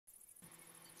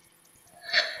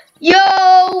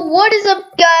What is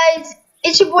up, guys?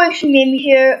 It's your boy Extreme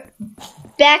here,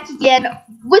 back again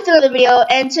with another video,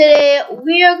 and today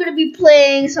we are going to be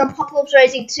playing some Apocalypse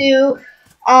Rising 2.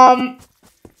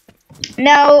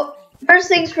 Now, first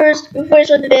things first, before I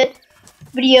start the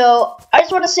video, I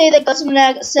just want to say that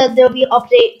Gusmanag said there'll be an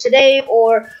update today,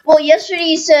 yesterday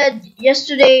he said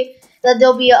that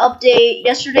there'll be an update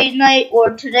yesterday night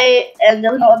or today, and there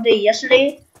was no update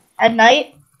yesterday at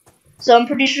night. So I'm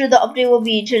pretty sure the update will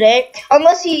be today,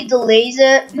 unless he delays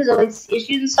it because of like issues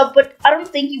and stuff. But I don't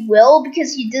think he will,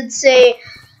 because he did say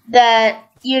that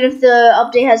even if the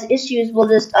update has issues, we'll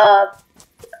just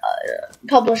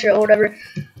publish it or whatever.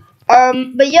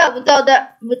 But yeah, with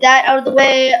that out of the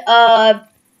way,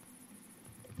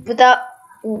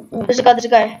 there's a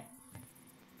guy.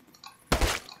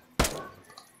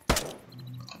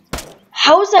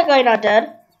 How is that guy not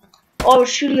dead? Oh, I was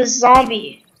shooting a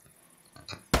zombie.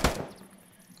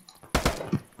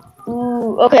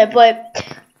 Ooh, okay, but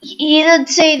he did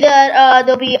say that I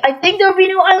think there'll be a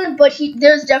new island, but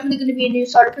there's definitely going to be a new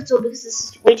starter pistol because this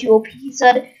is way too OP, he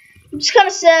said. Which is kind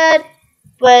of sad,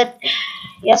 but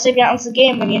yeah, so it's the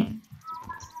game. I mean,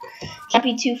 can't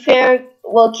be too fair.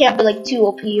 Well, it can't be like too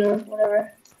OP or whatever.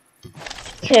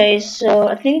 Okay, so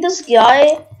I think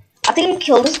I can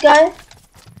kill this guy.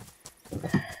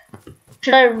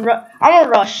 Should I I'm gonna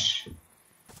rush,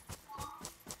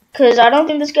 because I don't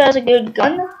think this guy has a good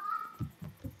gun.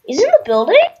 He's in the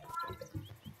building?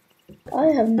 I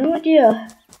have no idea.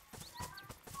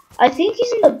 I think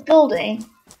he's in the building.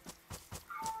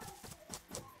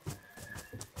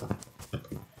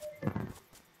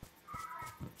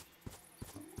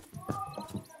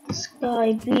 This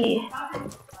guy B.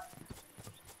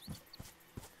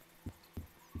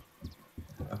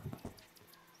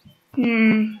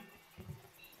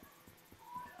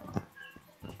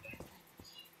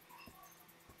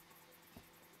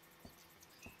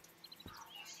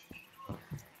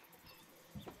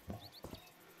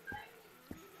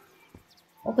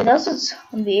 Okay, that's a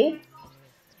zombie.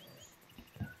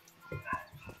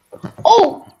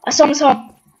 Oh! I saw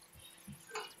him.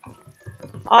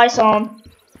 I saw him.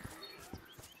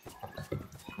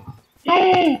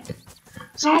 No!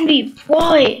 Zombie,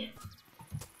 why?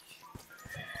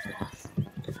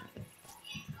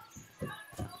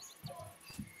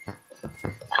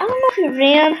 I don't know if he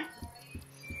ran.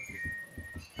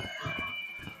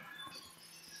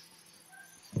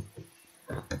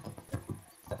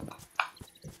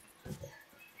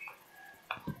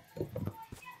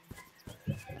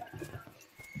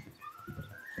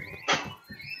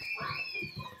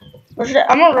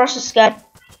 I'm gonna rush this guy.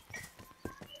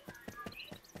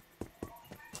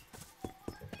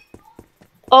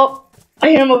 Oh, I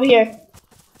hear him over here.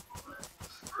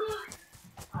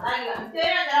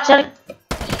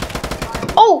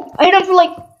 Oh, I hit him for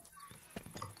like.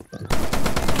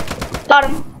 Got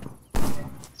him.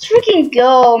 Let's freaking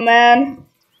go, man.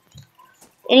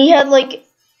 And he had like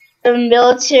a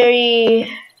military.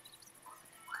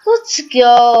 Let's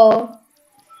go.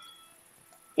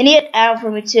 And he had ammo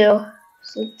for me too.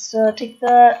 So let's take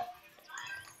that.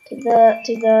 Take that.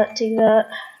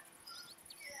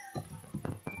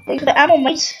 Thanks for the ammo,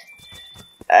 mate.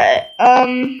 Alright,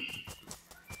 oh,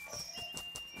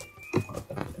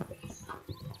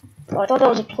 I thought that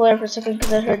was a player for a second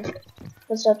because I heard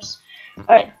footsteps.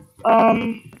 Alright,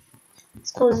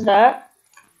 let's close that.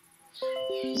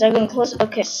 Is that gonna close?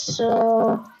 Okay,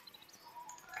 so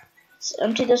let's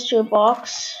empty this to a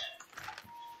box.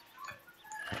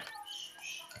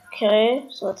 Okay,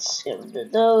 so let's get rid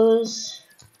of those.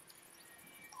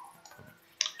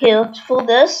 Okay, let's fill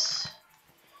this.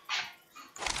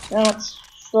 Then let's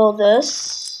fill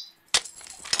this.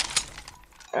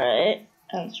 Alright,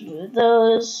 and let's remove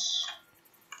those.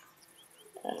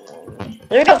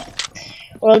 There we go.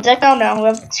 We're on deck now. We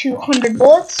have 200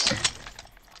 bullets.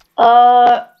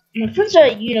 My friends are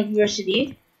at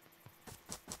university.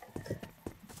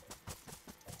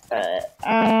 Alright,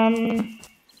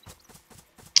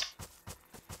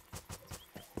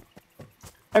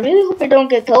 I really hope I don't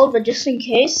get killed, but just in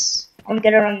case, I'm gonna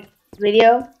get it on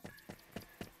video.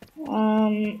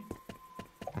 Alright.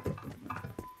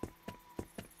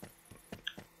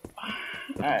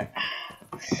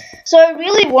 So I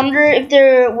really wonder if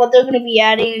what they're gonna be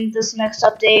adding in this next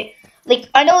update. Like,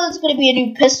 I know there's gonna be a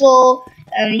new pistol,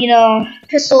 and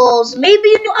pistols,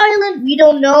 maybe a new island. We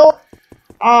don't know.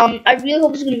 I really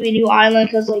hope it's gonna be a new island,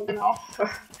 because I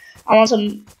want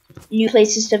some new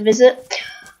places to visit.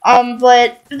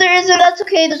 But if there isn't, that's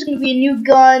okay. There's going to be a new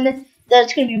gun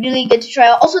that's going to be really good to try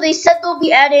out. Also, they said they'll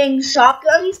be adding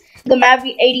shotguns, the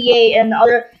Maverick 88 and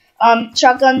other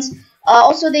shotguns.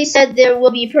 Also, they said there will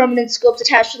be permanent scopes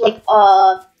attached to like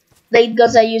like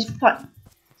guns I use,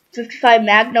 55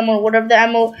 Magnum or whatever the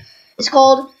ammo is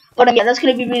called. But yeah, that's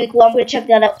gonna be really cool. I'm gonna check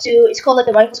that out too. It's called like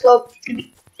the rifle scope.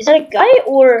 Is that a guy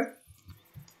or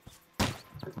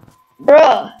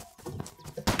bruh?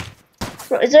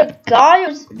 Bro, is there a guy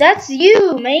or that's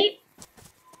you, mate?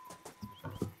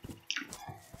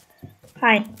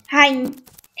 Hi. Hey.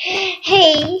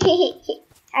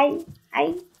 Hi.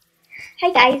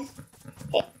 Hi guys.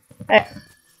 Hey.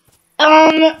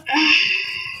 Alright.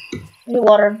 Need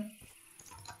water.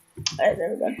 Alright, there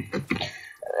we go.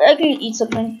 I can eat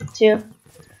something too.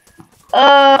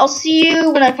 I'll see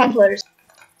you when I find players.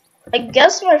 I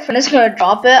guess my friend is gonna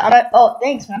drop it. Oh,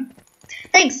 thanks, man.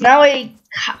 Thanks. Now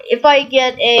if I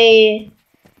get a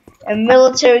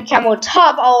military camo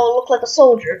top, I'll look like a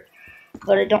soldier.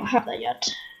 But I don't have that yet.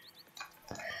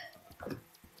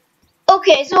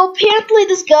 Okay, so apparently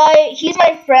this guy, he's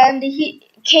my friend.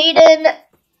 Caden.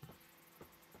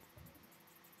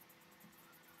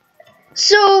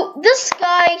 So this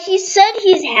guy, he said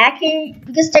he's hacking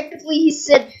because technically he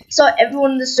said he saw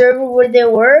everyone in the server where they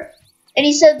were, and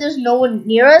he said there's no one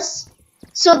near us.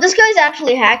 So this guy's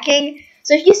actually hacking.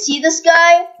 So if you see this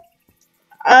guy,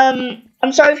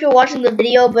 I'm sorry if you're watching the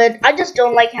video, but I just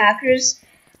don't like hackers.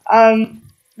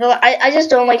 No, I just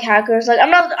don't like hackers. Like I'm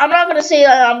not gonna say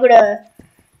I'm not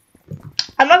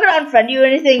gonna unfriend you or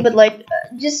anything, but like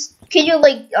just can you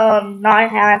like not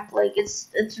hack? Like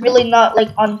it's really not like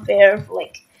unfair for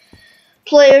like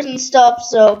players and stuff.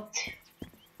 So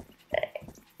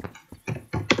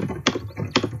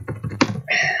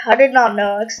I did not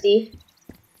know XD.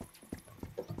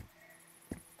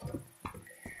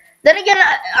 Then again,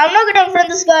 I'm not gonna unfriend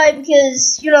this guy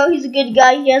because, you know, he's a good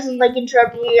guy. He hasn't, like,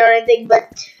 interrupted me or anything.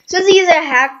 But since he's a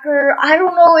hacker, I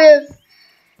don't know if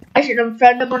I should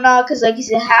unfriend him or not. Because, like,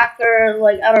 he's a hacker.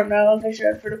 Like, I don't know if I should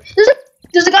unfriend him.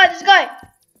 There's a guy.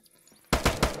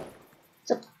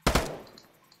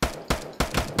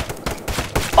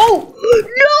 Oh,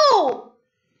 no!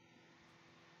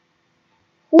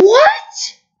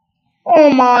 What?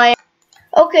 Oh, my.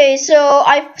 Okay, so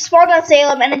I spawned on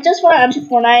Salem, and I just found an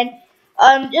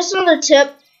M249. Just another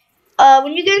tip,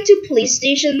 when you get into police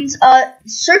stations,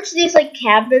 search these, like,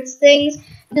 cabinets things,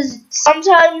 because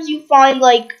sometimes you find,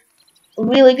 like,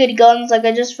 really good guns, like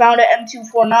I just found an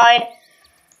M249.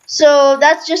 So,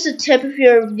 that's just a tip if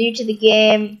you're new to the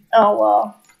game. Oh,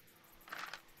 well.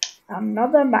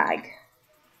 Another mag.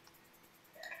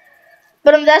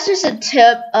 But, that's just a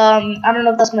tip. I don't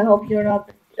know if that's gonna help you or not,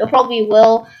 but it probably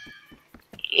will.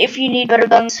 If you need better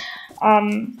guns,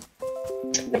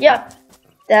 but yeah,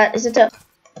 that is a tip.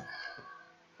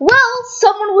 Well,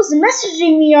 someone was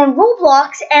messaging me on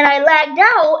Roblox, and I lagged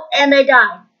out, and I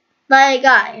died by a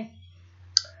guy.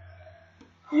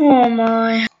 Oh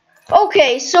my.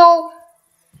 Okay, so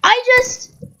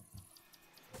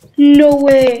no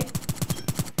way.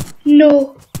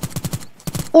 No.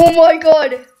 Oh my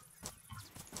god.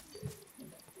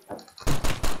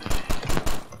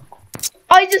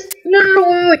 No,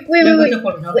 wait.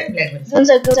 One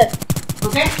sec. Okay.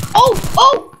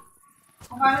 Oh!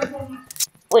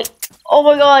 Wait. Oh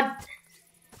my god.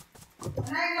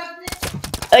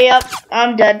 Oh, yep.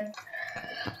 I'm dead.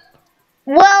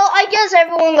 Well, I guess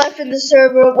everyone left in the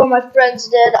server, what my friends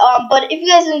did. But if you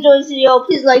guys enjoyed this video,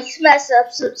 please like, smash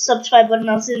that subscribe button.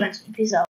 I'll see you next one. Peace out.